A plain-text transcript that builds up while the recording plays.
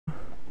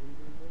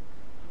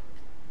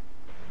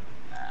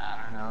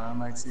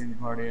like seeing the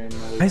party and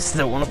I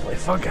still want to play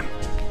fucking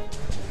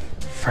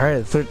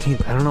Friday the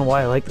 13th. I don't know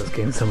why I like this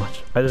game so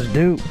much. I just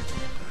do.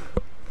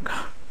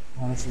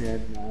 honestly, I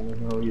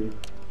don't know you.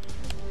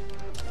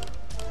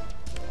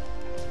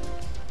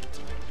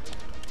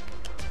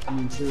 I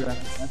mean, too,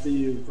 after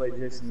you play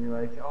Jason, you're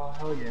like, oh,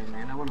 hell yeah,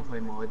 man, I want to play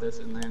more with this.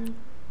 And then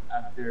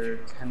after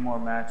 10 more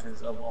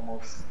matches of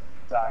almost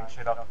dying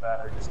shit off the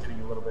bat or just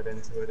getting a little bit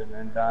into it and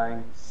then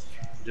dying,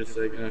 just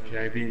like,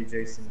 okay, being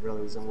Jason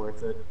really isn't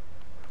worth it.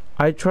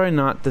 I try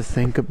not to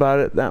think about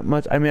it that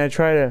much. I mean, I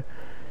try to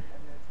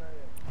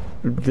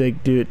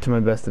like do it to my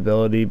best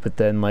ability, but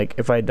then like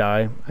if I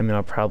die, I mean,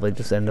 I'll probably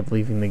just end up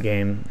leaving the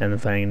game and then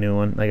finding a new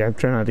one. Like I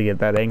try not to get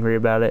that angry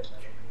about it.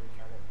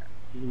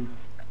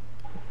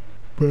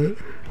 But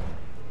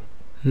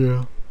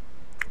yeah.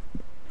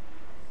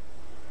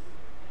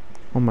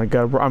 Oh my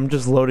god, I'm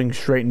just loading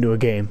straight into a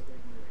game.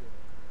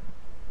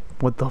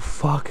 What the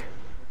fuck?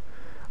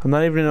 I'm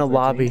not even in a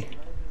lobby.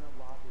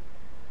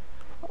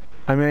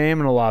 I mean, I am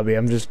in a lobby.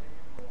 I'm just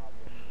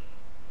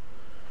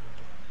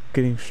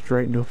getting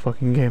straight into a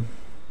fucking game.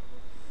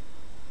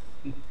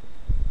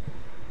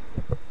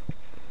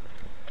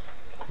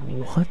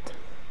 What?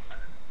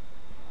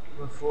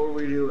 Before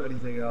we do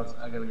anything else,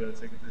 I gotta go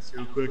take a piss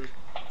real quick.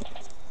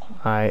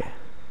 Alright.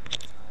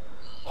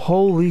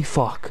 Holy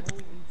fuck.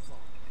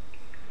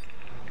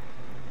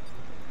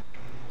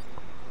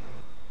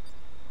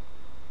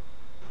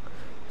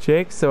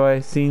 Jake, so I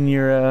seen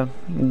your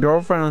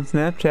girlfriend on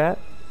Snapchat.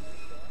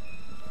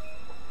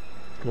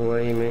 What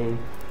do you mean?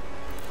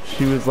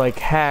 She was like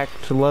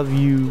hacked, love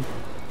you.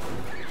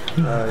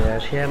 Oh yeah,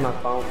 she had my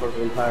phone for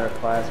the entire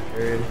class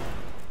period.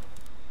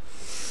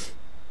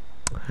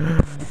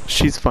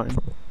 She's fine.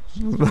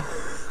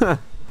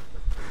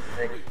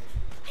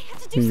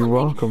 You're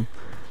welcome.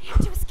 I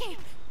have to escape.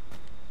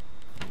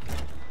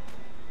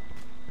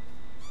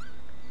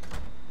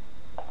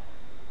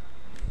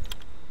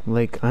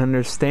 Like, I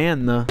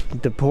understand the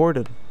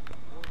deported.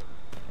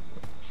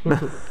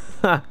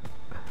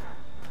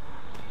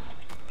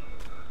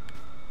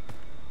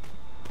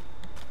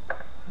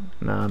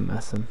 Nah, I'm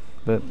messing,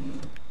 but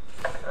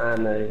I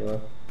know you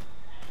will.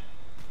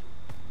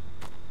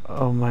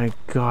 oh my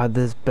god,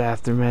 this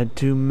bathroom had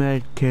 2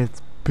 med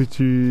kits,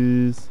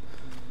 bitches.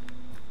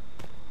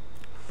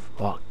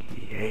 Fuck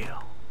yeah.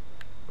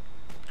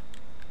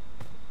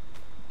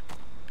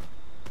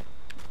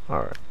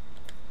 Alright.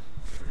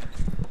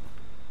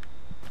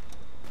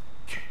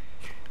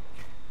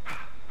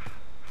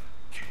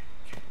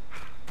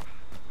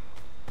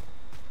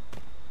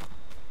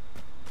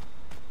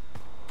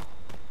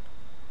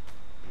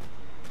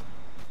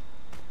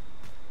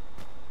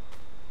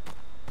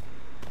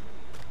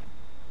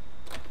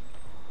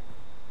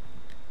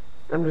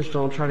 I'm just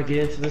gonna try to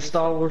get into this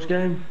Star Wars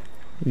game.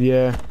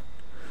 Yeah.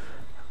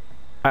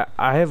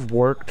 I have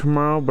work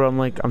tomorrow, but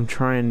I'm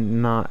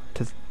trying not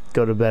to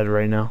go to bed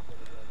right now.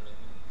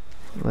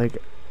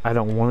 Like, I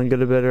don't want to go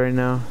to bed right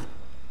now.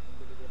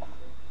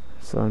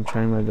 So I'm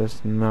trying my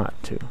best not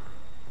to.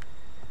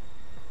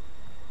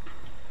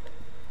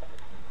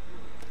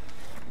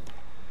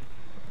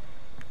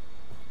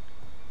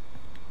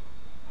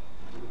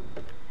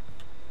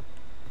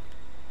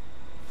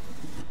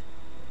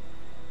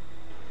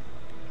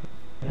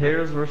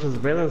 Heroes versus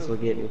villains were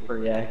getting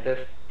pretty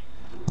active.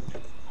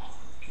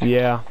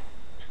 Yeah.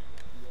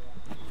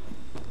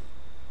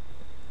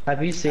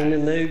 Have you seen the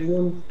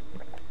new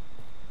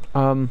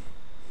one?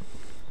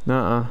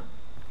 Nuh-uh.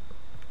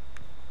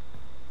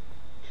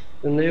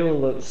 The new one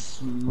looks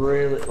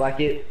really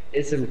like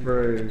it's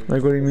improved.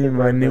 Like, what do you mean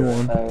by new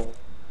one?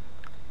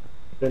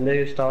 The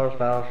new Star Wars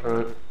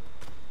Battlefront.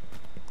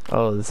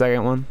 Oh, the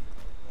second one?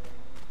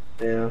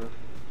 Yeah.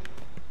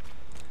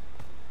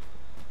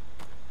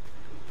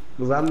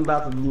 Because I'm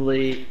about to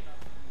delete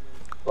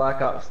Black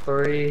Ops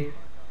 3,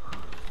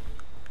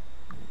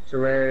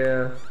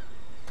 Terraria,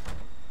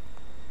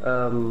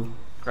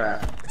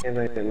 crap, can't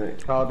think of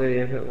it. Call of Duty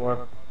Infinite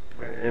Warfare,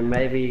 and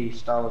maybe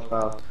Star Wars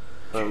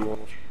Battlefront.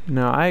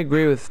 No, I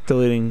agree with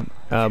deleting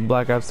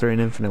Black Ops 3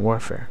 and Infinite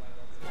Warfare.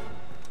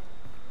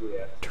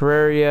 Yeah.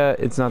 Terraria,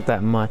 it's not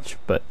that much,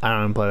 but I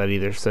don't play that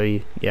either, so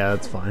yeah,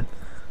 that's fine.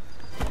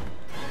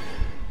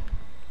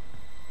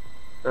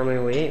 I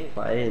mean, we ain't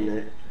playing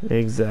it.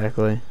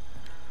 Exactly.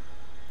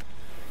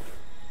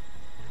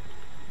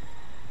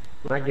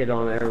 I get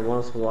on every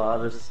once in a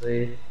while just to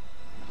see.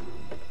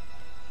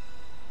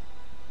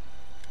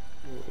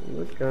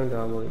 Which gun do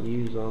I want to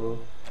use on them?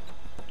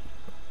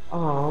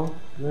 Oh,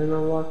 I didn't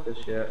unlock this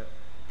yet.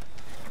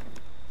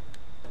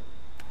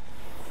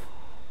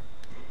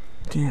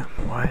 Damn,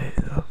 why?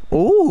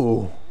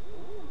 Ooh!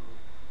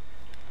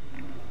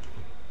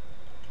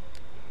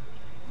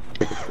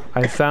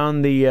 I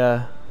found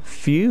the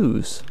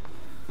fuse.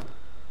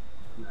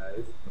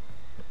 Nice.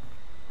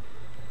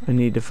 I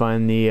need to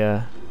find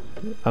the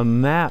a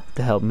map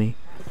to help me.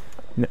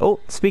 Oh,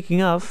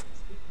 speaking of.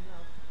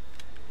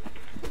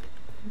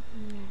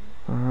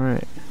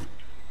 Alright.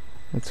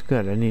 That's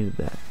good, I needed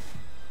that.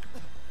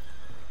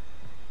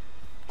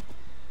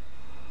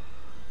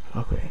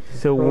 Okay,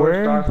 so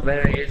where? Darth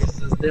Vader uses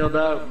this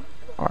dildo.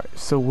 Alright,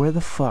 so where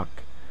the fuck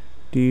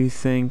do you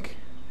think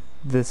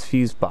this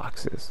fuse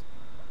box is?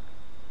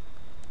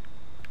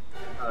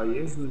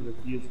 Usually the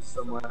fuse is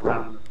somewhere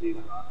down in the fuse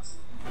box.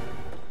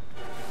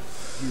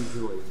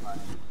 Usually, fine.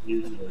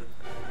 Usually.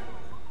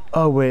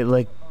 Oh wait,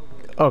 like,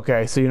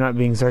 okay, so you're not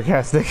being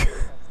sarcastic.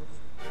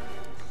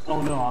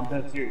 Oh no, I'm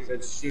dead serious.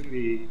 It should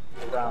be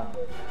around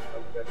it.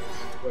 Like, that's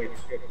the way it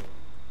should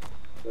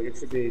be. Like, it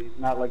should be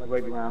not like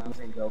right around the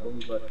same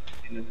building, but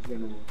in a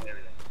general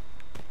area.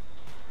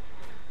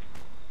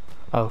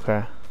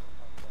 Okay.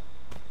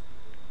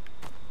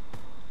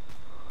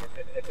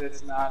 If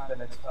it's not, then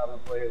it's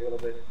probably a little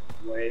bit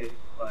away,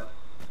 but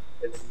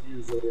it's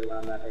usually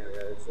around that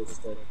area. It's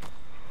just like,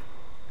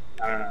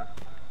 I don't know.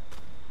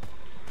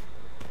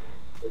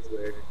 It's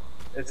weird.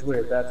 It's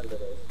weird, that's what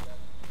it is.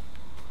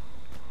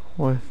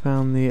 Well, I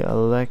found the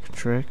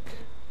electric,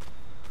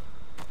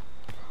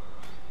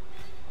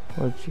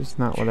 which is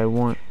not what I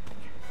want.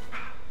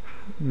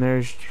 And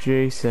there's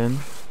Jason.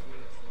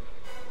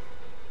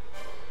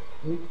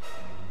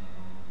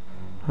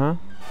 Huh?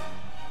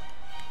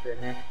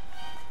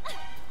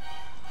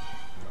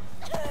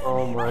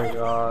 Oh my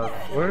god.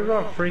 Where's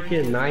our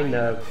freaking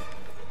 9-nub?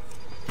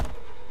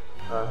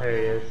 Oh, here he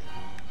is.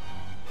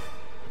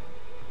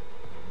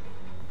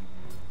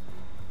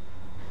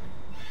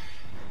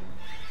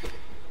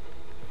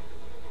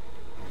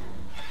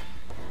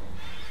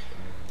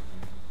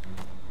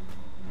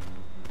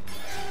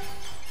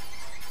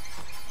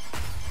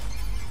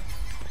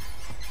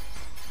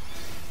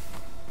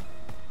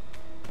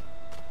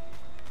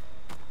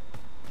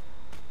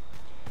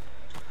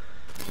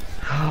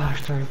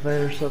 Gosh, Darth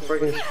Vader's so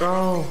freaking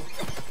strong.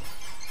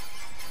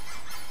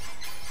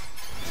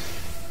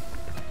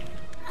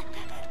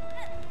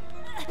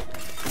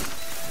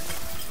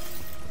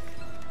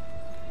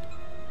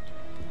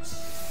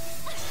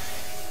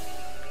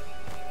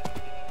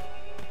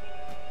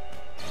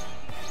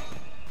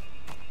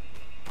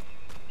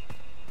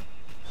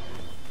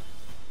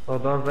 Well,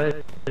 Darth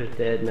Vader's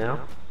dead now.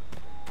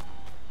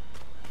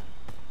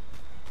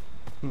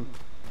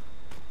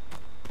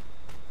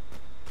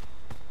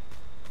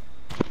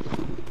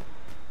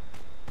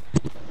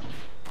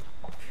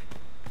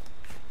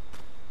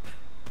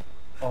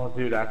 Oh,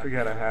 dude, I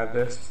forgot I had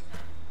this.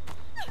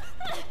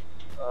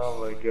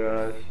 Oh my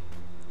gosh.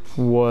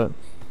 What?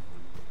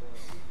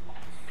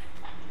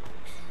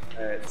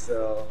 Alright,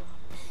 so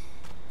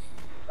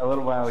a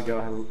little while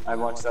ago, I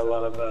watched a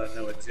lot of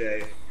Noah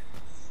J.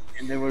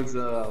 And there was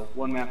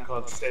one map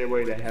called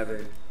Stairway to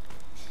Heaven.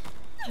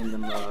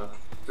 And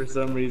for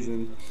some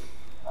reason,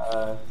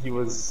 he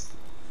was,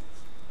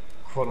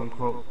 quote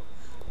unquote,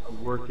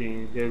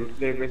 working.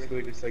 They're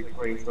basically just like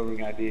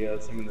brainstorming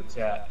ideas, him in the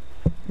chat.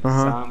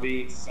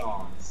 Zombie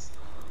songs.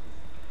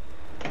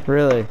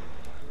 Really?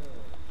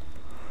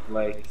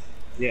 Like,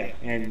 yeah,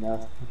 and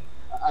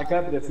I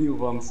copied a few of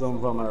them. Some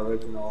of them are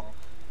original.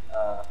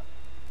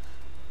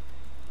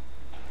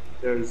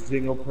 There's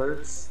Jingle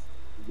Perks,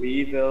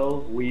 We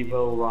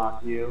Will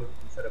Rock You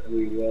instead of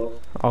We Will.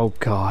 Oh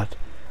god.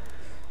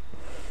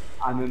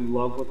 I'm in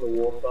love with the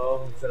wolf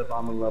though instead of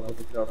I'm in love with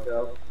the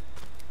Coco.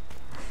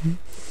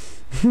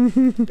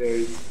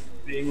 There's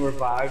Being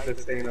Revived,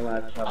 the Staying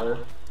Alive cover.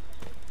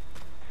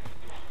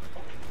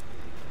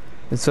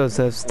 And so it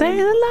says, staying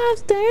alive,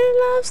 staying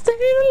alive,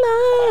 staying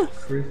alive.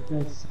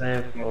 Christmas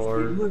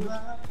samples.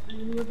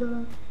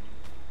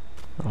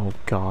 Oh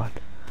god.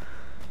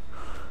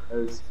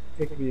 There's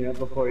Pick Me Up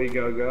Before You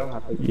Go Go. I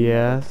think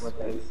Yes. that's what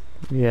that is.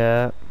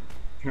 Yeah.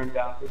 Turn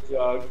Down for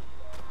Jug.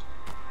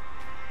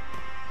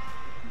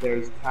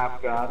 There's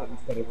Tap God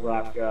instead of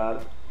Rap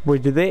God.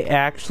 Wait, did they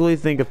actually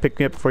think of Pick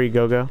Me Up Before You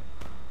Go Go?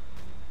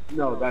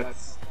 No,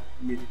 that's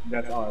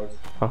ours.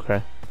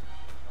 Okay.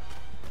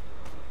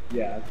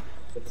 Yeah,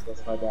 let's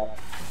specify that.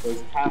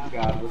 There's Tap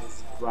God, which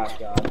is Rap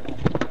God.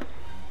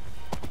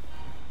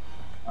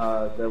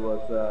 There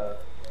was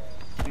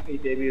P.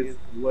 Davies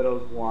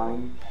Widow's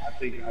Wine. I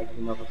think I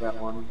came up with that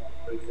one.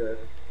 Pretty sure.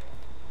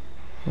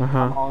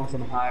 I'm on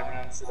some high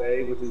rounds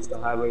today, which is the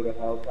Highway to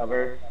Hell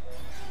cover.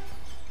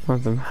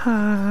 On some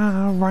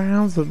high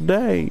rounds a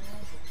day.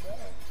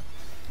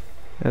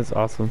 That's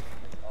awesome.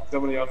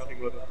 Somebody else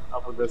came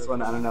up with this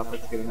one. I don't know if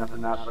it's good enough or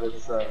not, but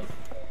it's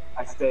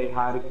I stay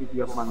high to keep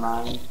you off my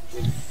mind.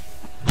 It's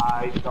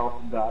I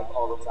dolphin dive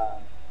all the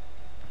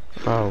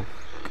time.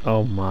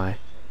 Oh my.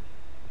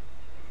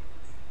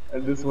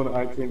 And this one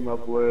I came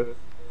up with.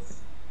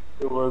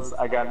 It was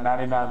I got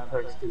 99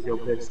 perks because your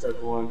bitch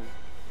took one.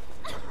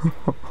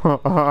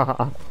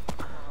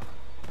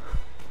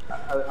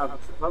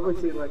 I've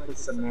probably seen like the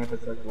Samantha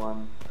took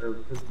one, or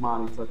because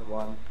Monty took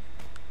one.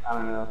 I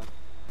don't know.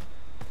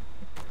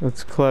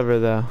 That's clever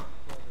though.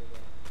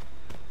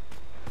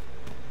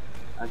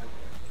 I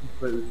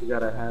completely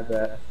forgot I had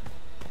that.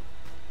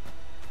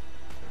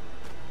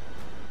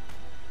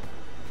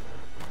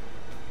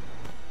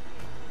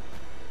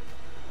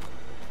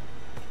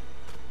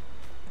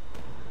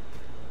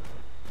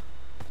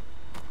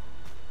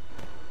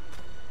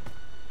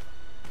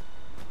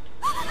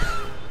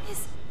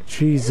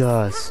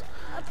 Jesus.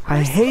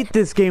 I hate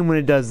this game when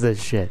it does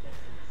this shit.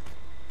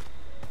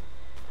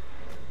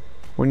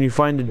 When you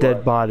find a dead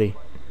What? body.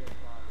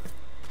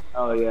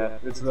 Oh yeah,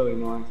 it's really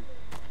annoying.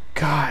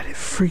 God, it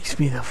freaks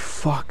me the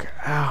fuck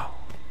out.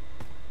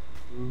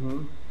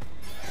 Mm-hmm.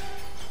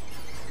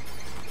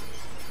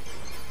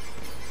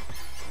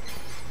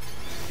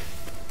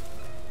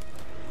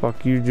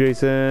 Fuck you,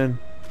 Jason.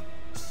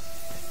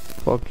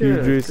 Fuck you,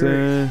 Yeah,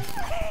 Jason.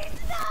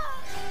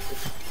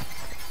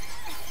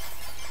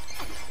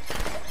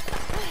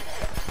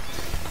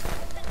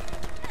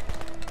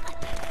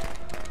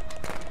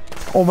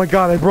 Oh my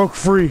god, I broke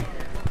free.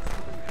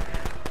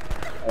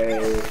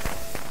 Hey,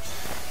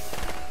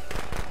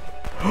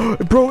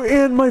 Bro,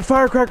 and my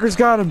firecrackers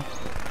got him.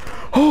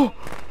 Oh,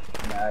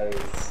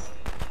 nice.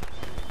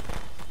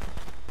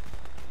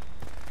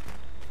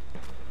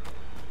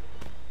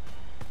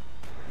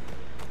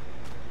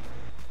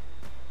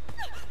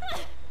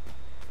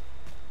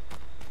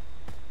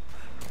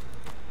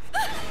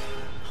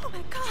 Oh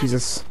my god.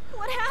 Jesus.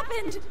 What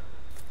happened?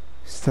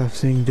 Stop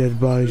seeing dead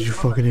bodies, you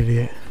fucking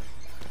idiot.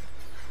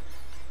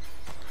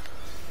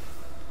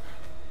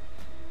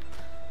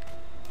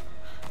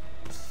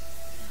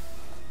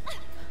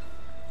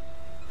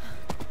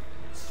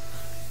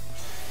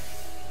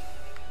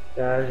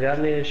 Guys, y'all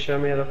need to show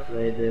me how to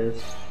play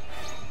this.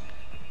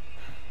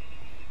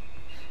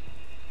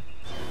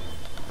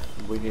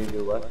 We need to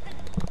do what?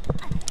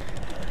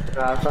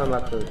 Nah, I'm talking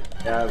about the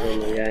guys on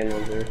the game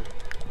over here.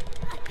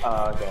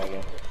 Oh, okay,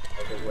 okay.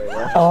 Okay, wait,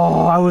 what?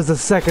 Oh, I was a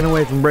second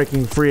away from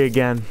breaking free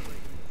again.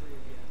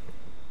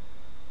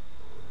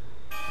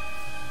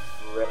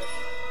 Rip.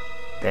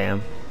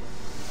 Damn.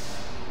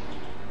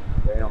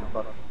 Damn,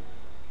 fuck.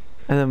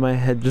 And then my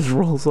head just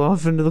rolls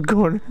off into the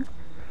corner.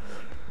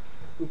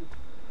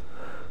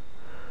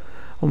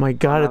 Oh my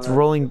god, it's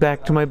rolling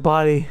back to my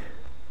body.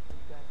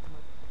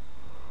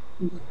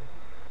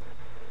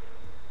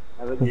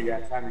 I think you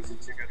got time. You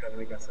should check out that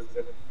link I sent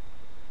you.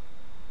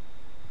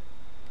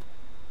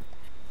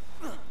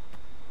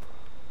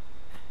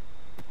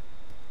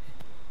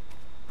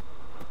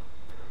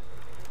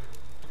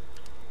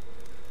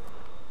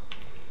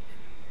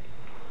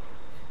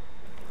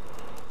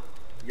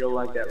 You'll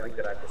like that link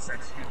that I just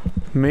sent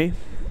you. Me?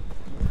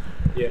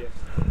 Yeah.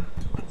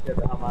 Let's get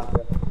the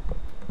harmonica.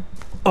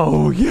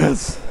 Oh,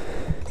 yes!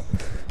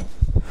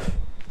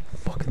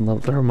 Fucking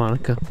love the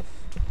harmonica.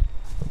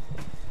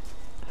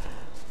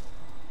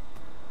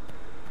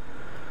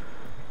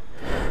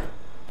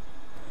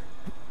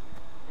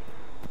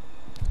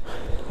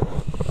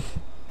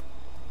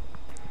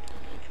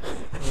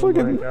 Oh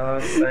my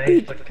god,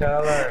 thanks the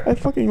color. I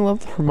fucking love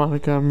the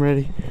harmonica. I'm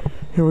ready.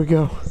 Here we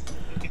go.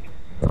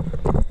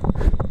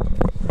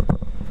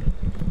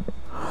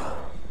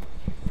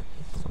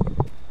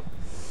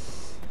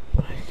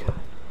 My God.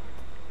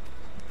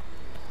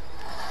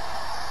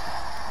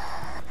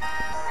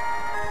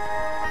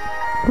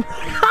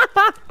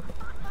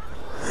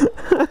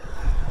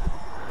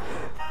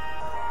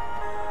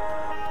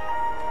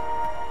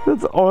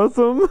 That's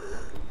awesome.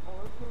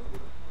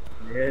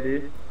 Yeah,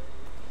 dude.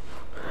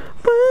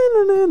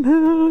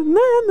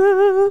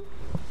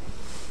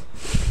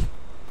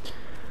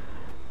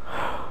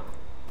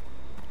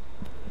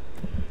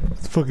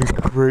 It's fucking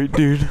great,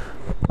 dude.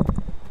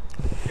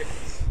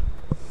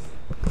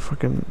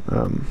 Fucking,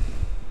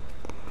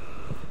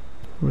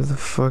 where the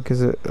fuck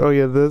is it? Oh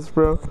yeah, this,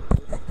 bro.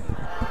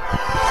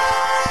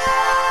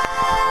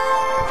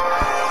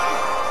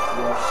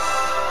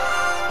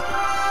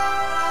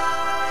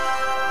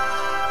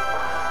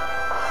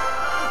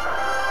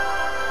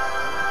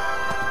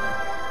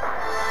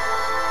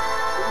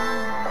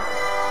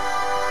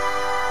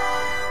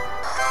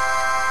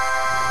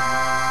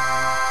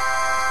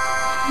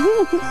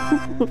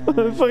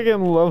 I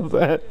fucking love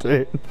that,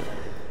 dude.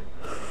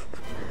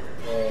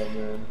 Oh,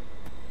 man.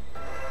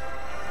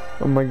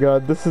 Oh my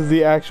god, this is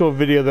the actual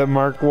video that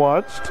Mark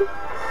watched.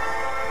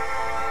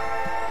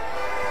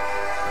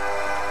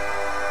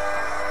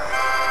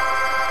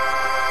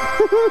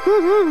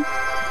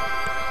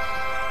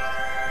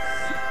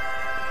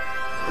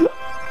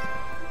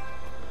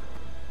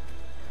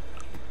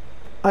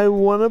 I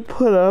want to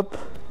put up...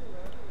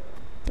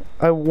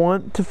 I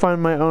want to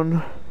find my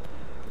own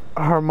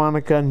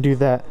harmonica and do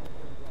that.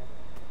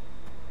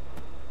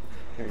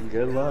 Okay,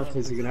 good luck,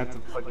 because you're gonna have to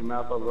put your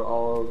mouth over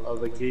all of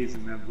the keys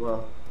and then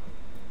blow.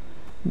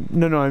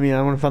 No, I mean,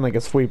 I want to find like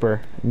a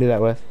sweeper and do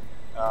that with.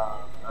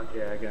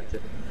 Okay, I got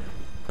you.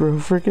 Bro,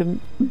 freaking,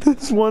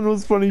 this one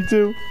was funny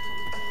too.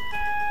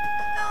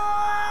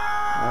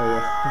 Oh,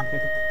 yeah.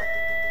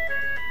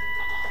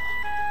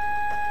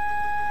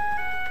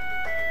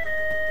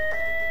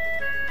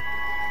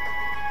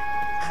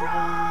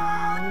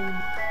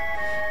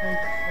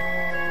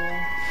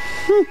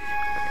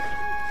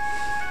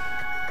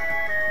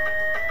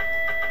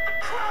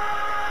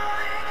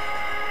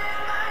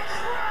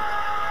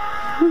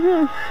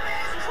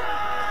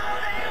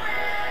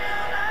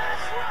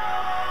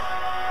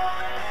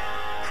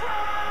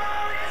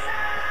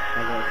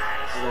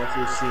 I've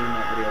actually seen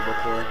that video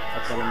before. A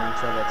friend of mine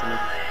showed that to me.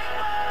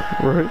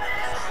 Right.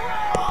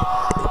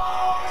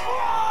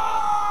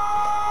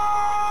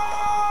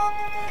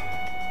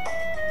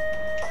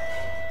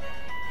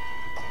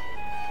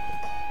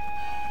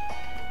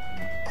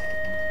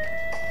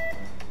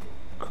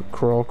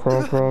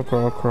 Crawl, crawl,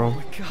 crawl, crawl. Oh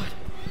my god.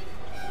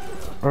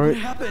 What Alright,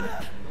 happened?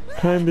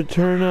 time to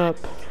turn up.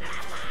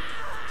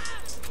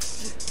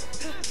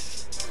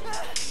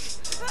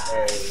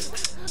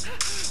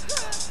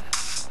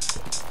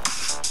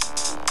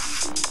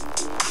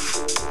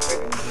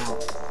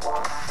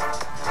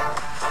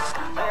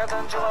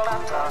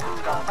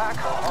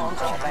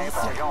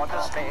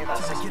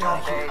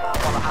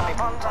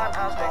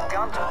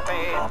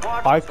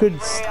 I could,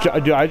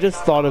 dude, I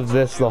just thought of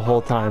this the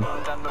whole time.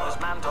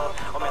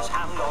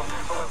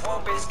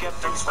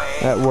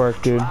 At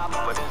work, dude.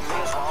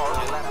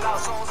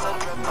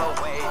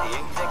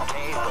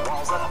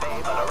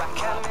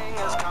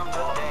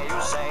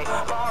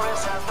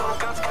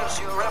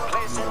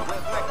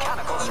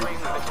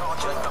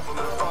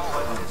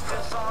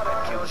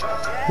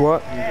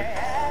 What?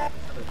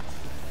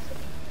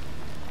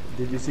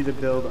 Did you see the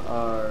build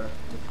our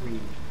McQueen?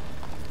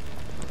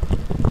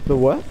 The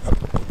what?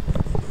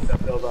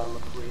 That build on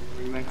McQueen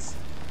remix?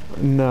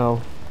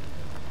 No.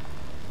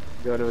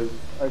 Go to his,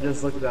 or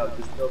just look it up,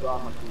 just build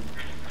on McQueen.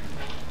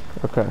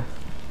 Okay.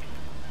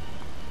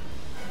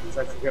 It's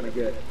actually kind of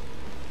good.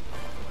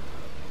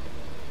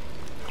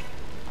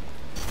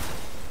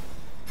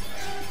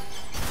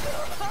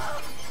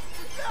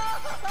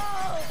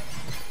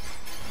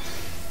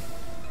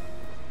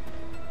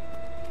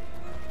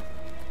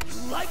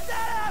 Like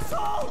that,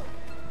 asshole!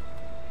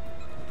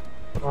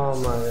 Oh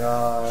my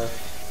god.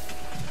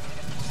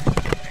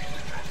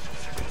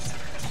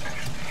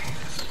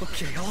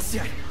 Okay, all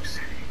set.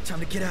 Time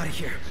to get out of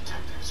here.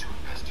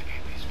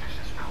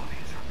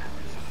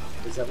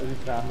 Is that what you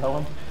found, that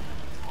one?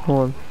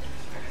 Hold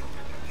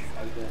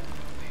Okay.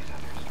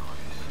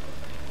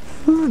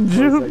 on. It's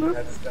Dude. like,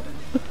 that's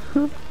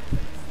definitely-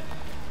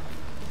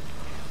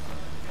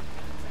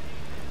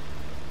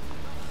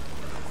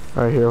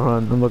 Alright, here, hold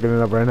on. I'm looking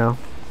it up right now.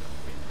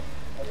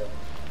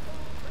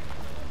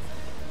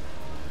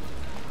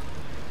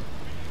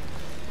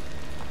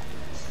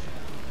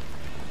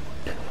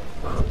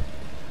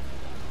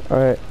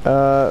 Alright,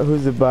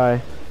 who's it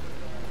by?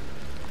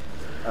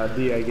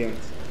 DA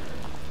Games.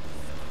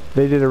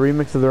 They did a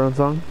remix of their own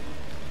song?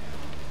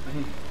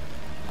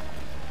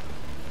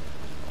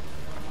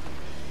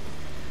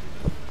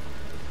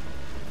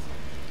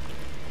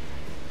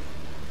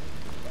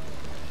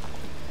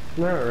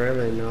 Not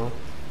really, no.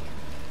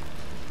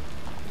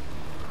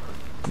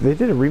 They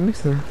did a remix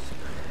of their...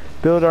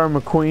 Build Our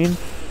McQueen?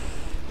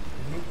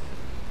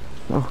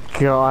 Oh,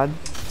 God.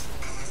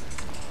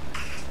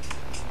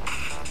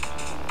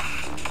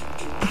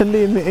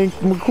 Pendy and the Ink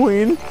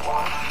McQueen?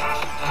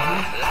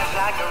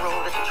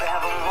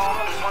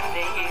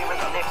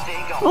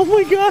 Oh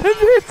my god,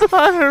 it's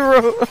High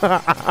Road!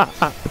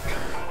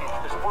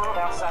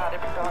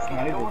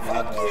 Not even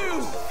bad,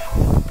 though.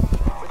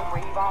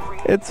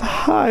 It's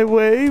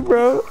Highway,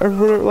 bro. Or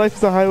whatever,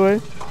 Life's a Highway.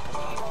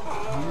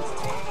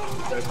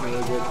 That's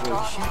really good too.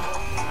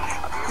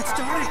 It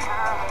started!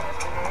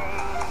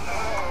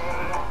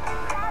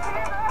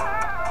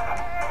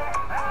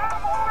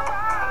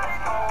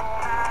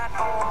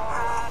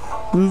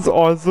 This is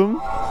awesome.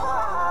 I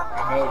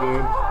know,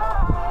 dude.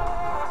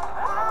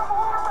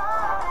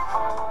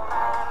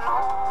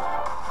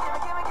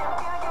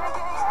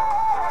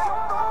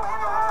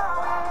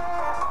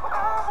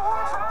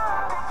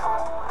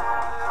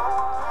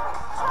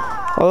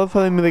 I love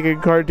how they made like a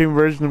cartoon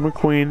version of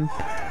McQueen.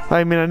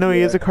 I mean, I know he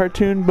is a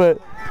cartoon,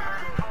 but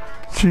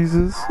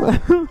Jesus. Yeah,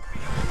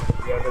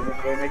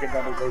 they make a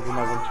better version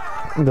of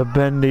him. The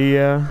bendy,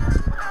 yeah.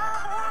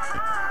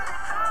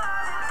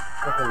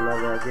 I fucking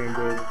love that game,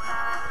 dude.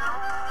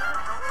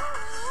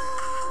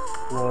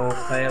 Well,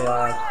 stay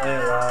alive, stay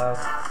alive.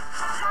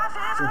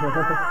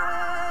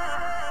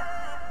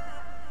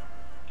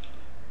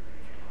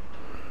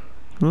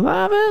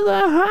 Life is a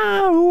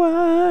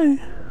highway.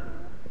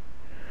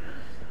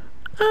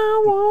 I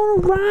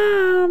wanna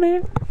ride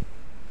it.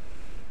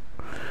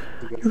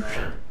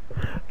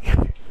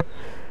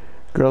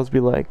 Girls be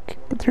like,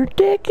 your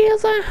dick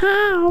is a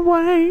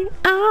highway.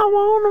 I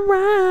wanna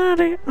ride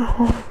it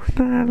all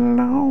night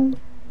long.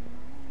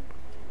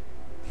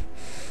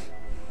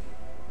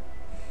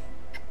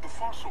 The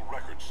fossil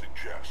record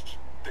suggests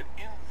that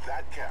in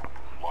that gap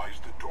lies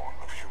the dawn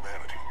of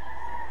humanity,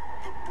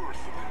 the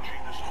birth of the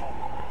genus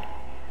Homo.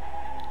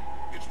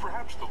 It's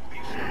perhaps the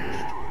least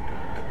understood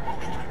and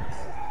most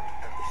important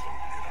episode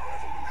in our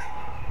evolution.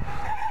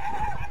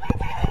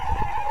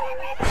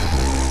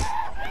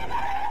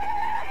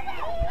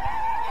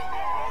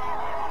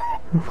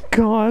 Oh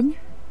God.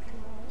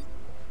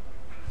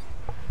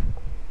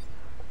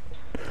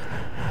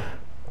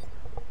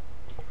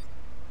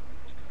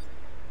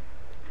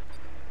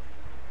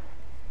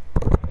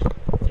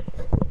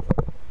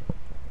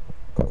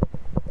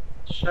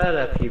 Shut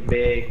up, you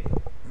big,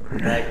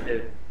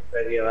 active,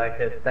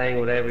 radioactive thing,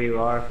 whatever you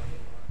are.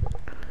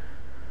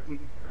 Hey,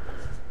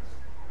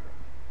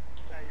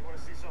 you want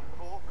to see something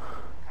cool?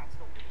 Cops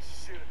don't give a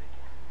shit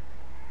anymore.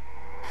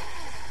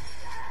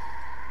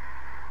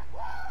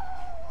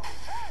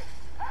 Hey!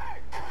 Hey!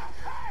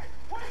 Hey!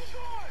 What are you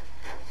doing?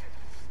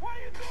 What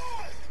are you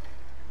doing?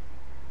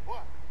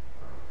 What?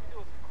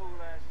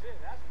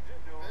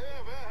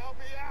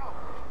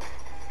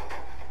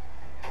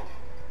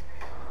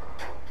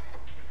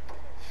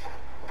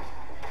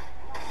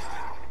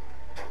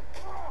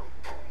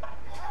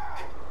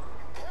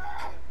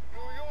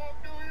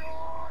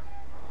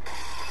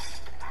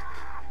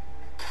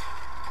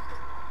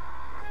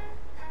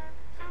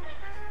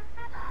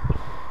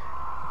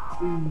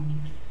 Ooh,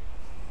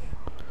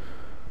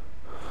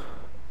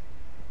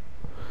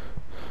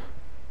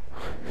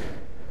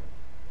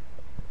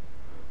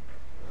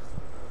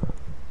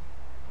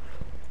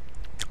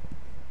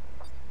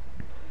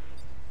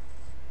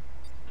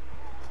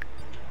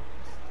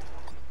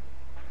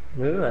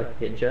 I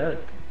get jugged.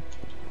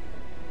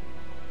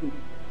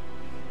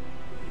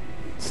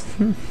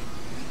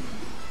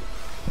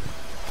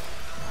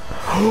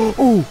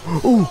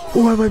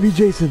 Oh, I might be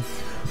Jason.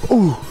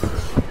 Oh,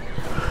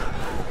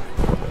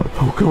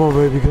 come on,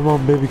 baby, come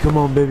on, baby, come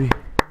on, baby.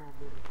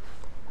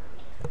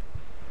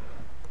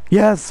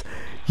 Yes,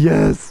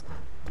 yes.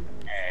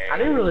 I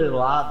didn't really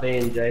like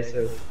being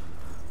Jason.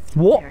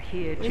 What? They're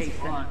here, It's Jason.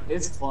 fun.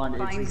 It's fun. It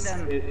Find just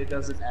them. it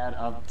doesn't add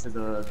up to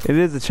the. It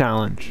is a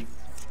challenge.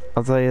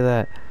 I'll tell you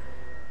that.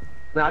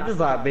 No, I just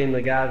like being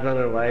the guy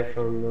running away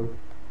from them.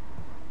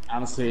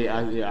 Honestly,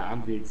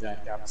 I'm the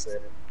exact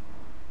opposite.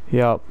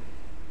 Yup.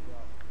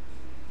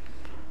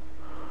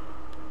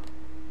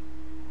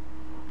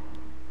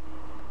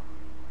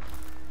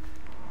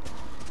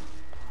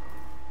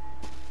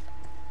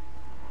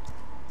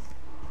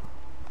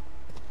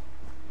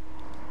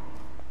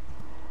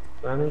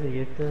 Do I need to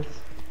get this?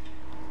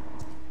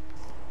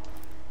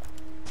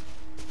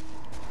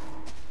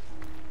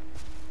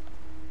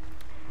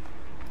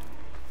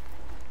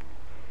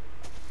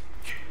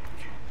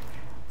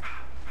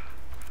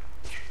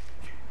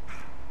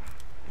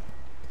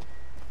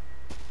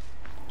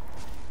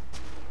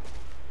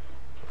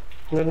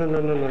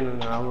 No,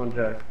 I want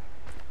Jack.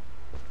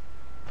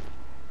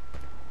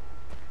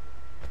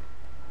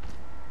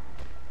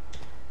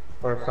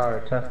 Or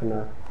sorry, tough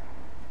enough.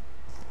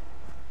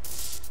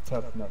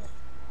 Tough enough.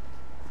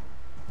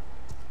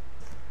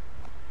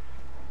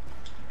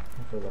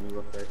 Okay, let me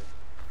look right.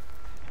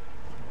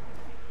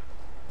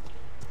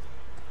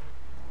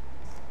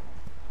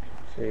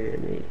 So you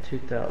need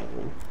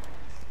 2,000.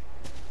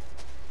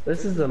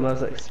 This is the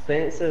most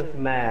expensive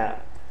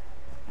map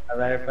I've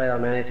ever played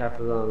on any type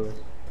of zombies.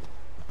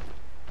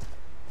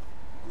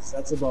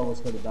 That's about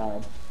what's pretty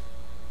bad.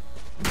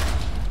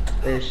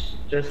 It's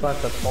just like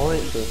the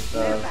points and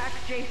They're stuff. back,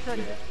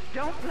 Jason.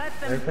 Don't let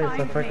them Everything's so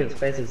find freaking me.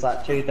 expensive. It's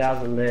like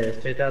 2,000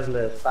 this, 2,000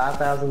 this,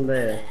 5,000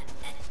 this.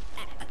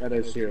 That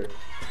is here.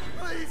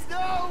 Please,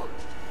 no!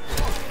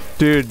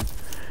 Dude,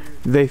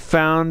 they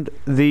found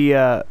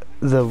the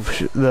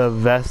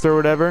vest or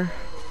whatever.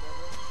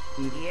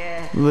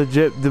 Yeah.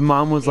 Legit, the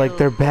mom was like,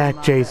 "They're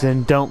back,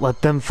 Jason. Don't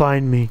let them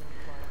find me."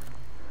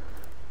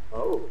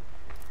 Oh.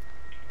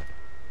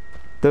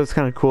 That was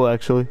kind of cool,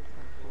 actually.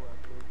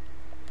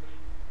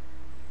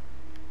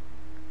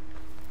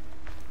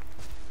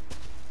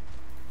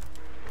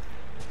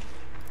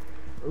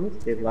 I'm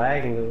just get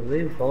lagging because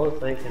these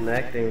bullets ain't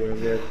connecting real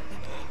good.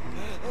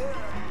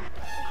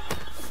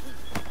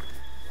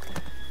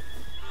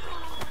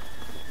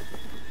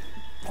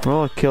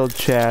 Well, I killed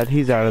Chad.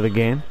 He's out of the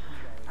game.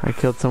 I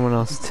killed someone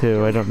else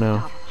too. I don't know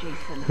Stop,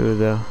 Jason. who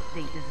though.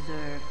 They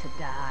deserve to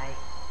die.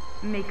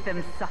 Make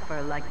them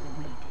suffer like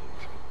we did.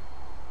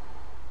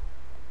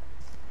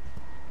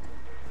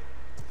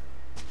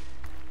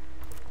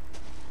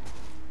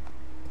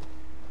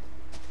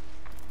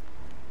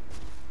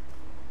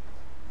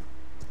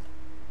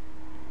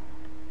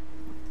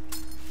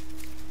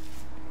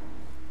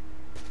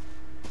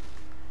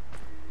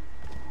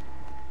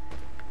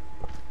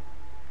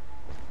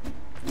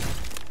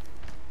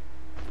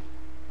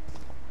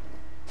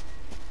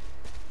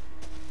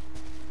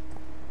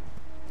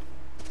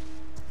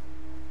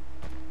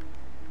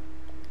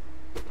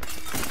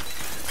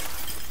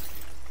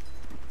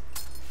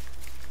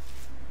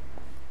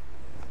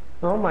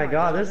 Oh my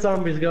god, this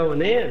zombie's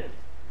going in.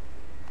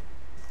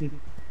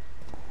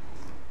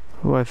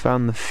 Oh, I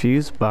found the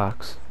fuse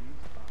box.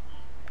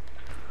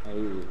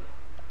 Oh.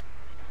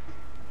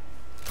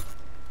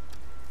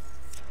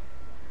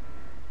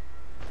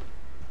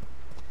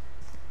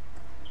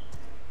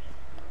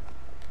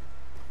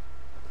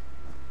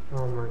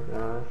 Oh my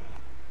gosh.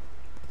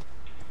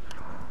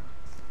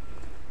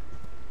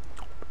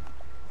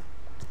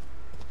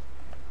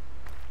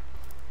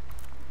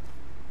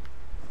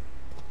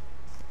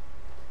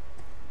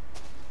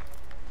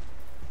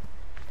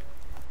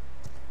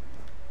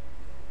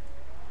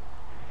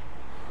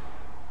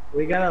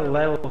 We got a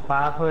level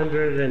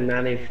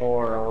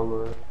 594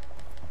 almost.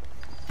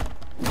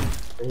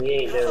 And he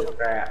ain't doing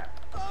crap.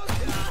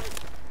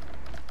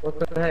 What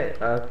the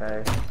heck?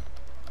 Okay.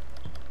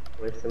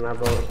 Wasting my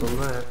bullets on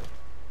that.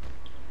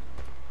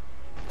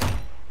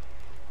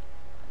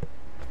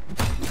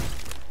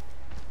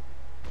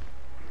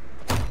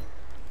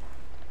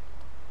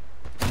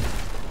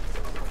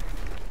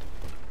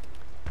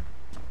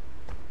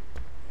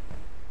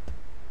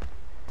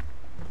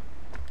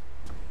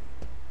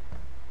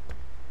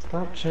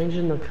 Stop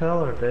changing the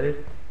color,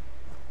 dude.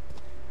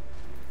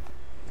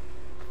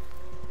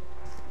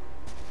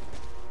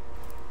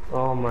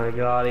 Oh my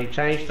god, he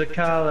changed the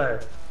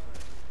color.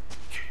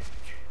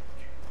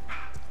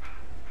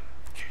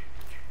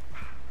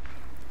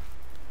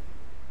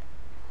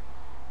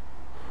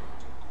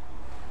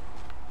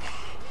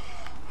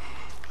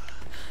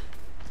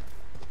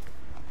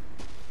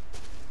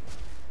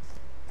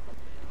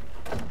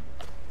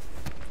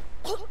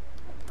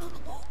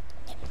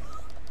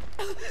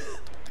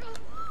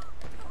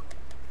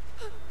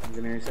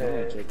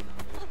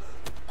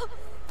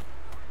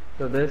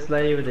 So this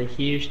lady with a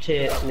huge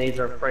tit needs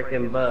her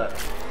freaking butt.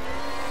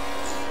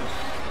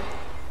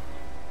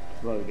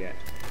 Look at.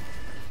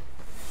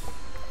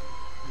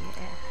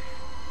 Yes.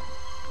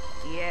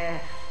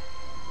 Yes.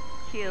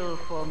 Kill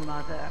for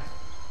mother.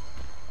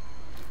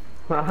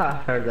 I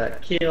heard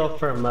that. Kill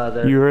for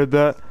mother. You heard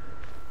that?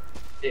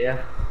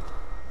 Yeah.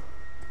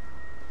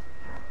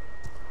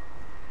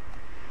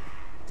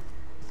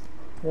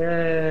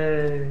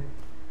 Yay.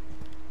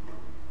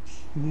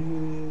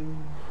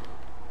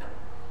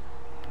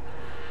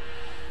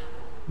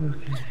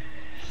 Okay,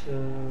 so...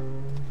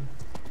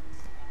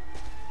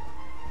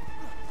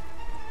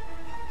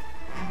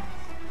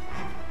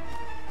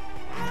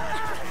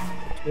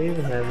 Do we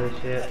even have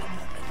this yet?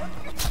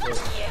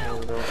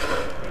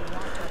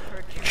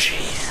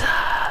 Jesus!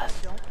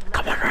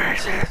 Come on,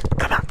 Razor!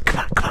 Come on, come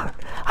on, come on!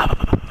 Up, up,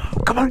 up,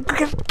 up. Come on,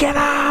 get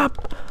up!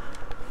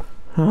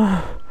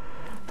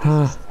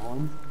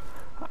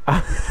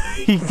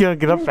 You can't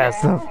get up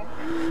fast enough.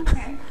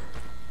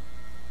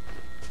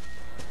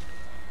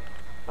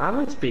 I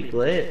must be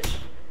glitched.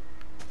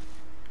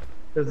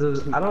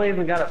 Cause I don't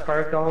even got a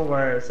perk on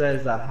where it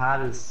says I hide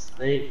and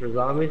sneak for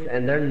zombies,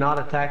 and they're not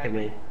attacking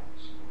me.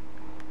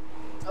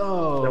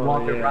 Oh, They're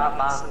walking yeah, right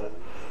by me.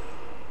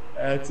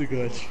 That's a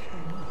glitch.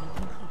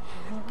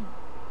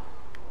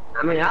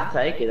 I mean, I'll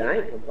take it. I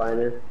ain't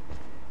complaining.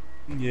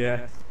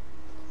 Yeah.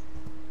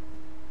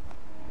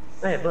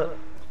 Hey, look.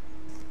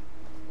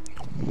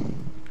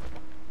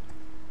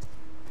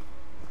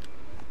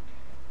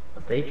 A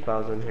beach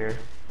ball's in here.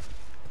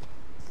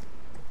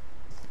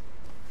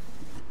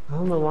 I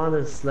don't know why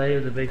this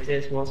slave with the big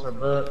tits wants her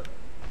book.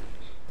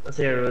 Let's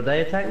hear. Would they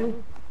attack me?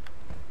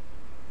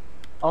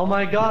 Oh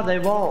my god, they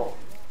won't.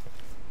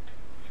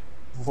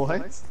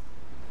 What?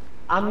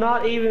 I'm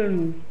not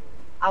even.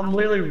 I'm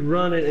literally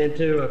running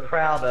into a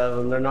crowd of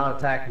them. They're not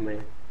attacking me.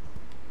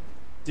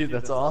 Dude,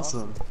 that's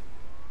awesome.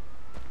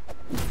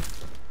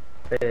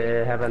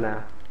 Yeah, how about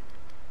now?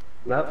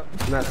 Nope,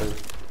 nothing.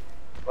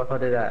 What if I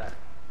do that?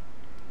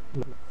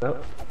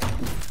 Nope.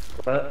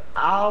 What?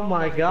 Oh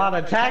my god,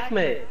 attack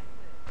me!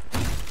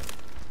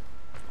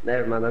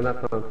 Never mind, they're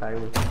not gonna attack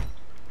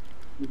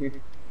me.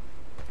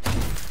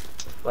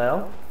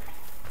 Well,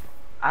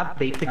 I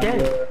beat the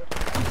game.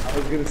 I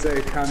was gonna say,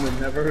 kinda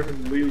never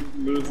lose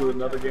with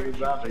another game of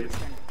zombies.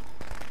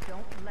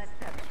 Don't let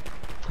them.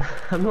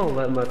 I'm gonna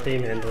let my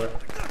team handle it.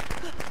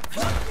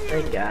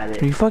 They got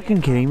Are you it.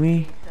 fucking kidding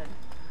me?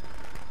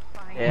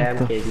 Yeah,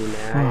 What I'm the kidding you,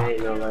 man. I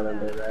ain't gonna let them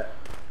do that.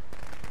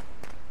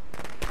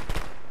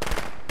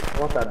 I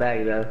want that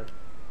bag though.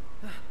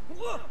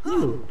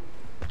 Ooh.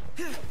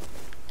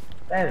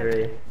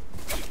 Battery.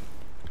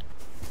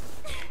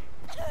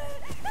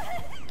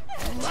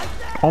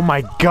 Oh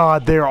my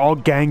god, they're all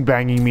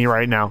gangbanging me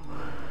right now.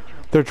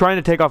 They're trying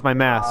to take off my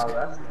mask. Oh,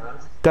 that's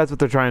nice. That's what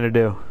they're trying to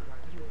do.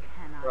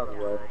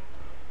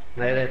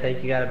 Maybe they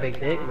think you got a big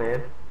dick,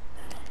 man.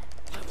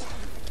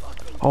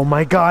 Oh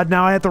my god,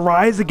 now I have to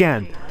rise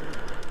again.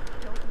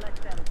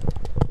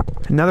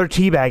 Now they're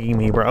teabagging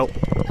me, bro.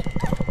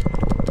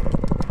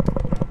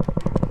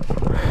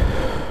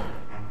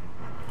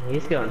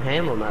 He's going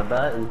ham on my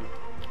button.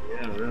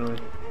 Yeah, really.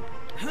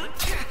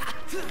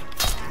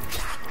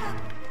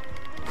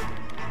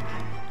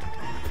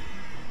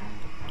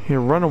 Here,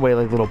 run away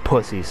like little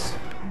pussies.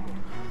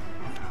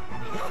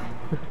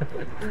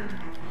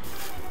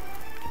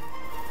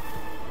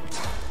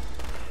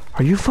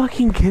 Are you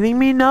fucking kidding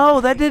me? No,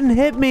 that didn't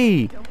hit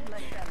me.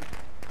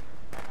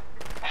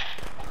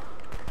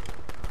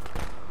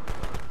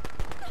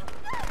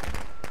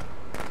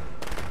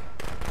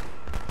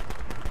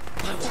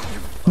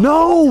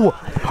 No!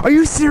 Are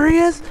you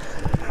serious?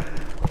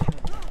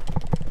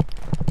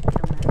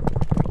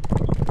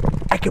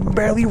 I can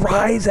barely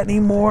rise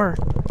anymore.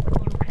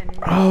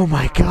 Oh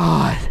my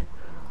god.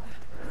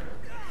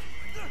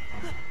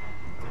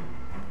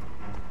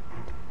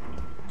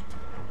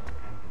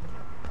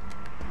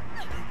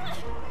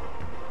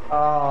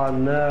 Oh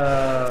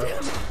no.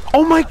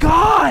 Oh my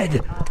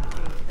god!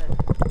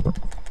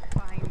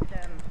 Find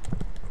them.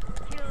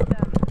 Kill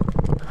them.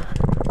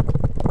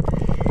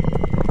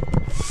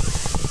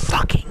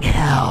 Fucking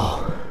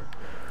hell.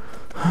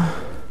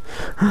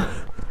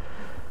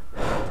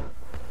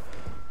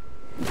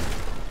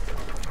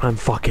 I'm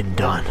fucking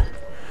done.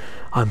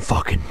 I'm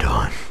fucking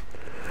done.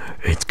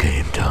 It's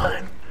game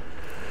time.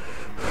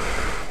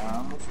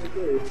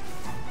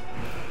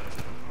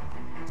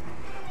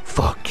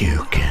 Fuck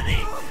you,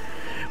 Kenny.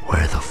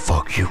 Where the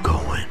fuck you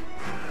going?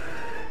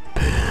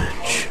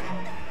 Bitch.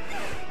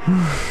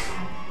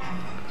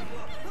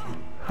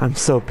 I'm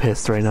so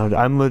pissed right now.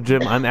 I'm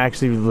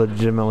actually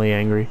legitimately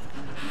angry.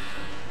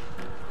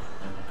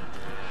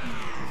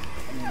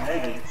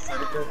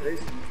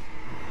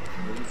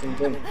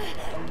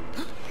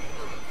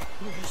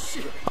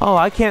 Oh,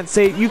 I can't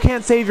save. You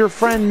can't save your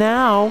friend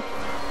now.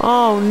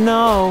 Oh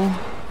no.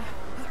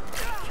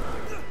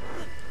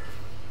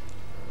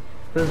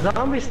 The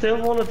zombies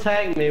still won't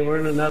attack me. We're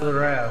in another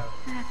round.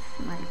 That's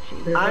my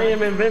G. I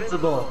am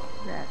invincible.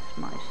 That's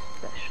my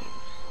special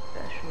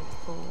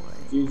boy.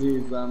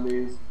 GG,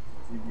 zombies.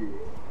 GG.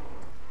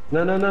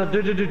 No, no, no,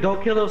 dude,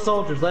 don't kill those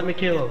soldiers. Let me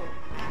kill them.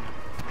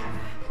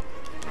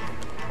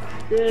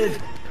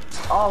 Dude.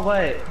 Oh,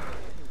 wait.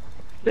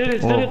 Dude,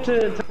 it's doing it to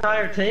the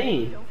entire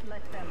team. Don't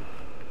let them.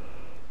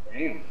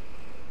 Damn.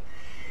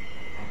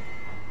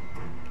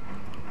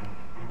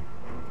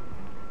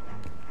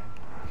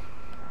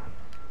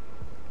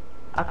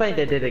 I think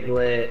they did a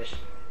glitch.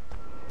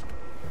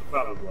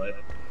 Probably.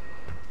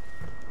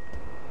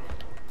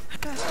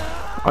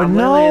 Oh I'm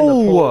really in the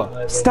pool, no!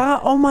 baby.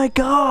 Stop! Oh my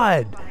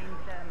god! Find them.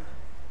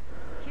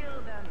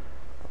 Kill them.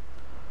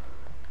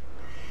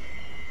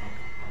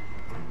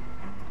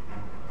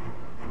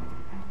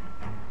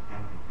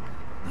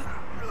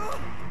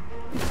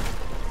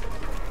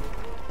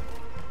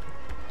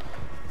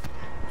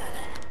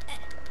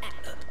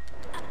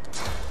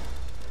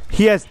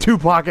 He has 2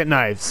 pocket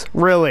knives.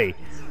 Really?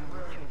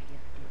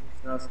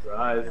 No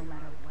surprise. No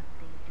matter what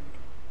they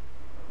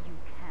do to you,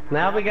 you cannot.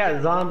 Now we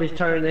got zombies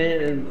turned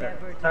in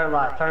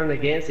and turned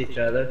against each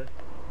other.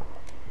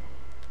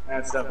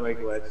 That's definitely a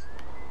glitch.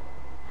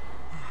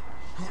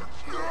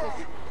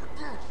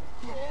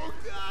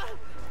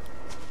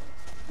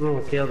 I'm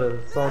gonna kill the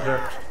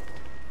soldier.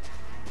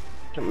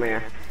 Come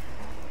here.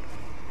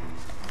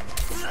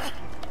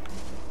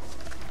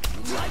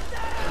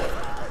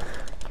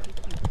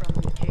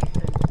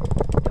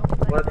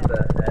 What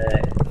the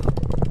heck?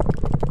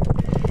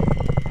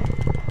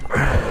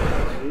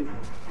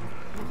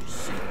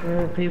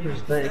 People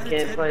just think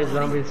can't play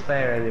zombies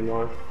fair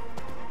anymore.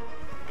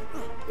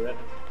 Yeah.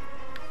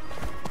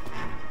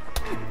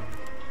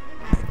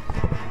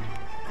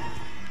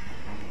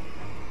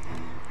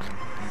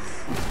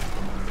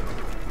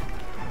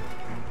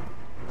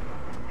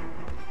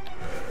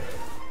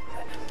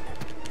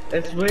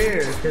 It's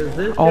weird because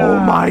this Oh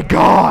guy. my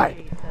god!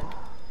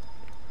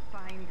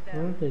 Find What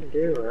them. did they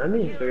do? I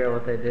need to figure out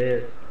what they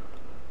did.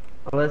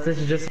 Unless this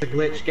is just a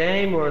glitch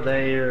game or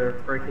they are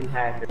freaking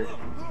hackers.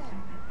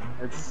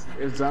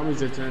 If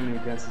zombies are turning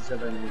against each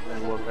other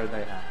in warfare,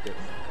 they have to.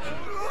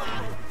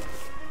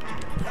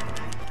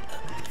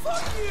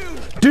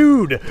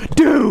 Dude!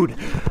 Dude!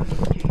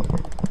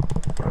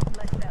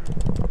 Let them.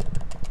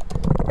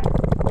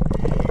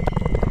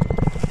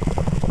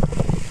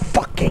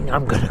 Fucking,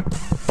 I'm gonna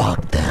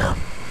fuck them.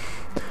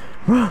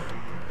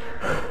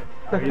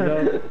 Are you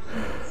though?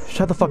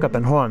 Shut the fuck up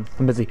and hold on.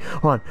 I'm busy.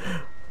 Hold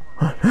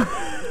on.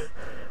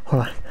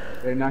 Hold on.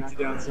 They knocked you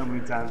down so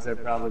many times, they're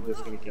probably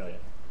just gonna kill you.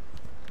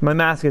 My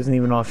mask isn't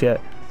even off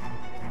yet.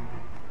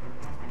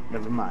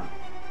 Never mind.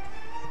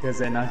 Because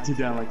they knocked you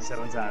down like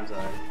 7 times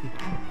already.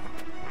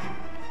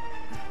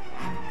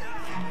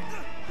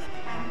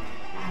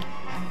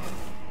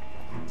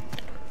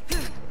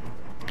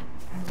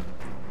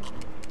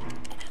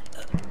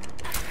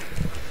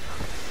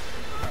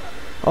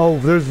 Oh,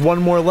 there's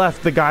one more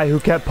left. The guy who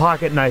kept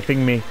pocket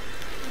knifing me.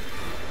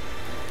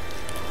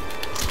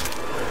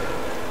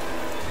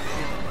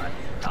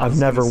 I've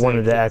never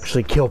wanted to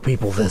actually kill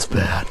people this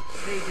bad.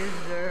 They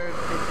deserve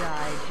to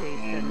die,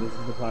 And Jason. this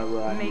is the part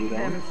where I Make need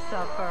them. them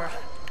suffer.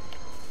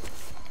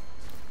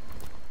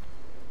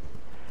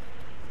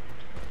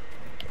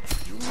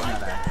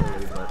 Not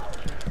actually, but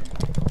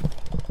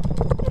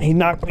He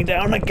knocked me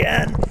down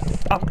again.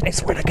 Oh, I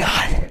swear to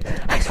God.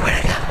 I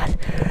swear to God.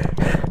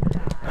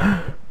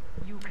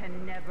 You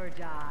can never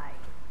die.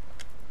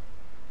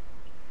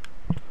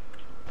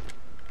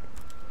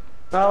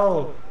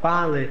 Oh,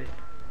 finally.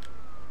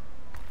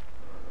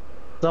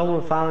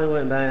 Someone finally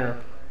went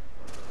down.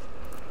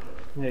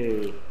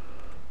 hey,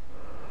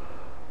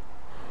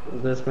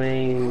 Does this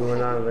mean we're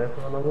not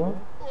invincible no more?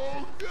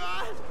 Oh,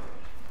 God!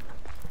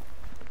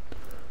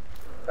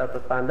 Have to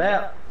find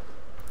out.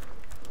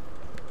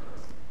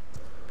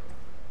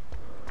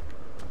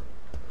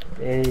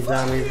 Any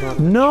zombies want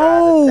to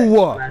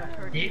No! try to take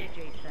Hurt my- you,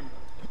 Jason.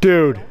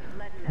 Dude.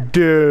 Let them.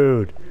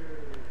 Dude.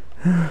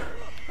 knock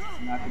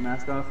the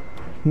mask off.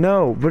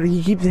 No, but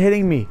he keeps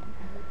hitting me.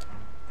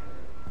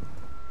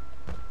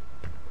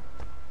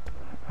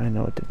 I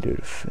know what to do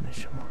to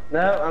finish him.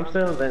 No, I'm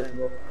still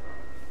invincible.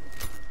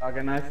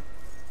 Pocket knife.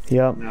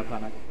 Yep. No,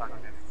 pocket knife.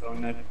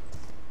 Throwing knife.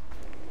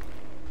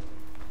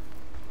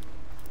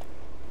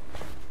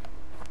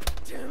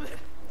 Damn it!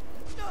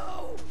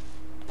 No!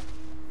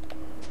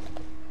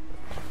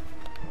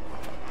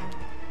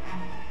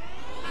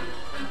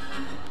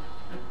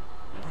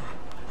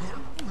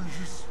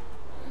 Please.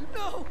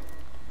 No!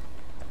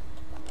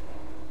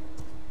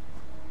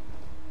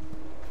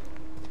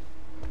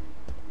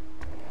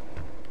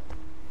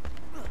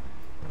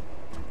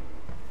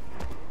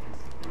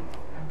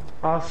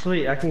 Oh,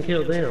 sweet, I can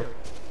kill them.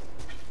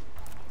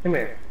 Come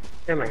here.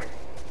 Come here.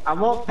 I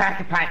won't pack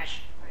a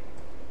punch.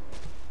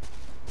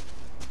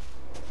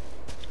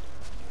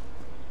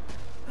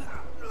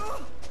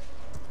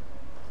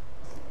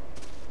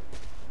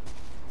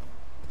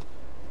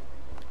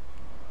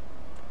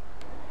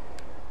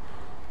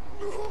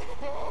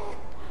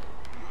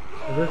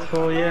 Is this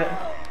full yet?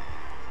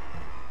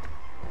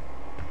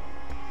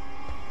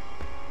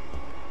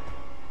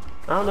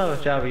 I don't know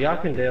if y'all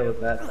can deal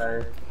with that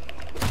thing.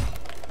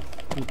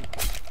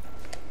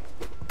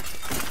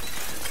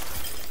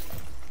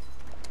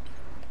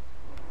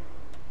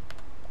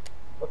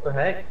 What the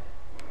heck?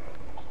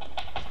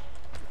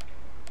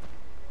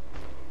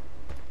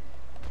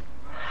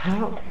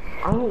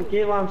 I don't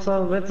get why I'm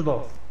so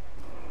invincible.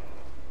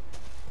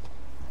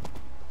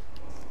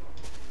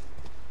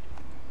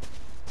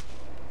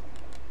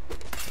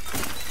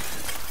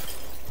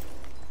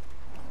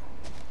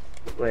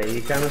 Wait,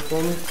 you coming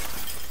for me?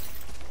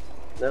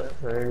 Nope,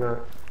 no, you're not.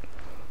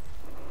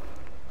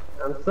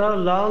 I'm so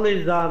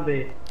lonely,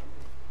 zombie.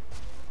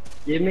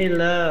 Give me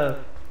love.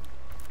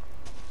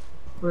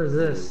 What is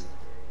this?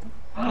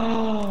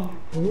 Oh,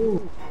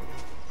 ooh.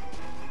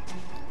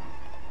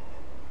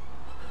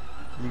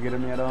 You get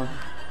him yet on?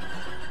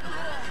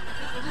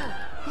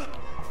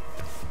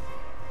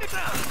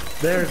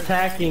 They're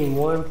attacking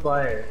one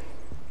player.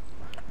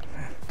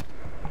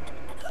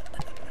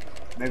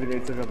 Maybe they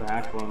took out the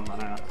hack one. I don't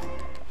know.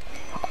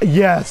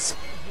 Yes!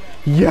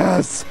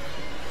 Yes!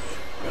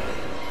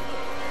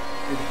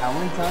 Dude, how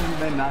many times have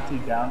they knocked you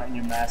down and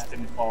your mask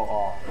didn't fall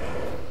off?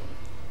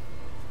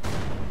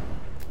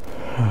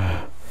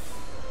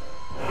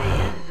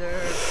 They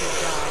deserve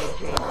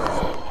to die,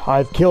 Jason.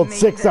 I've killed Make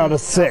 6 them out of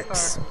suffer.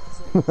 6.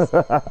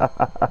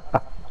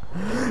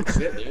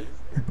 Shit, dude.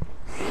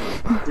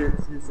 Dude,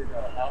 seriously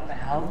though,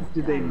 how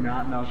did they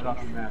not knock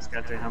off your mask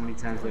after how many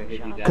times they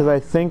hit you Because down? I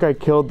think I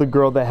killed the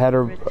girl that had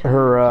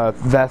her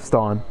vest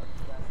on.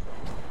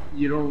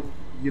 You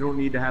don't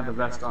need to have the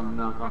vest on to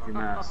knock off your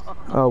mask.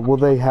 Oh, well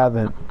they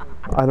haven't.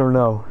 I don't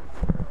know.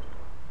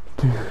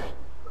 Dude.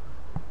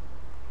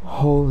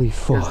 Holy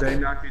Because fuck. they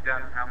knocked you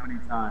down how many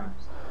times?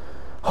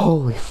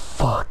 Holy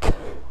fuck.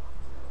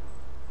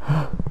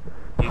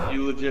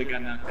 You legit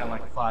got knocked down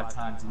like 5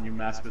 times and your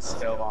mask was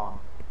still on.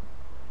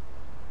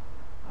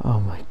 Oh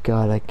my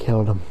god, I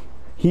killed him.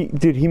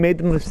 Dude, he made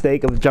the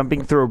mistake of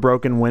jumping through a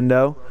broken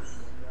window.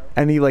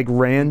 And he like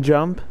ran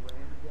jump.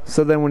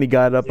 So then when he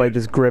got up, I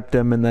just gripped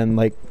him and then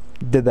like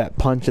did that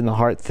punch in the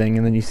heart thing,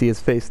 and then you see his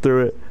face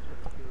through it.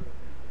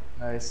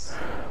 Nice.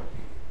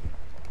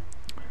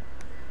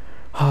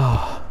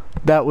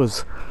 That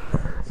was,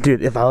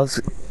 dude, if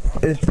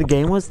the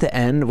game was to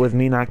end with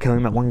me not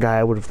killing that one guy,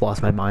 I would have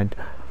lost my mind.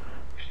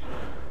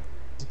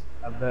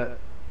 I bet.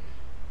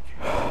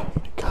 Oh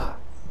my god.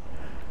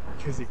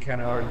 Because you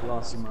kind of already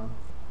lost your mind.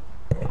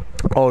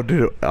 Oh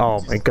dude,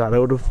 oh my god, I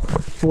would have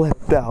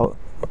flipped out.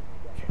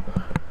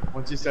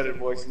 Once you started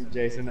voicing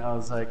Jason, I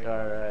was like,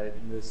 alright,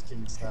 this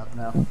can stop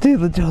now.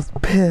 Dude, I was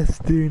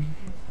pissed, dude.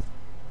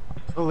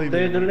 Believe me.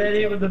 Dude, the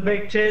lady with the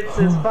big tits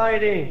is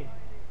fighting.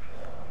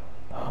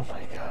 Oh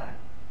my god.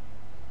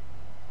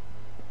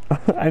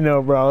 I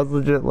know, bro, I was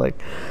legit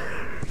like,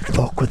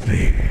 fuck with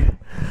me.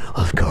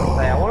 Let's go.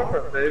 Hey, I want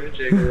her baby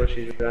jiggle what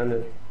she's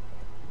running.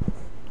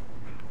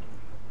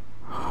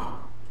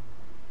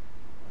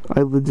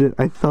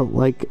 I felt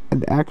like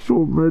an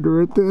actual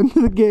murderer at the end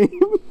of the game.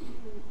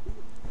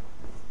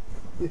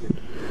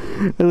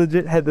 I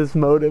legit had this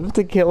motive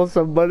to kill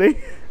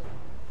somebody.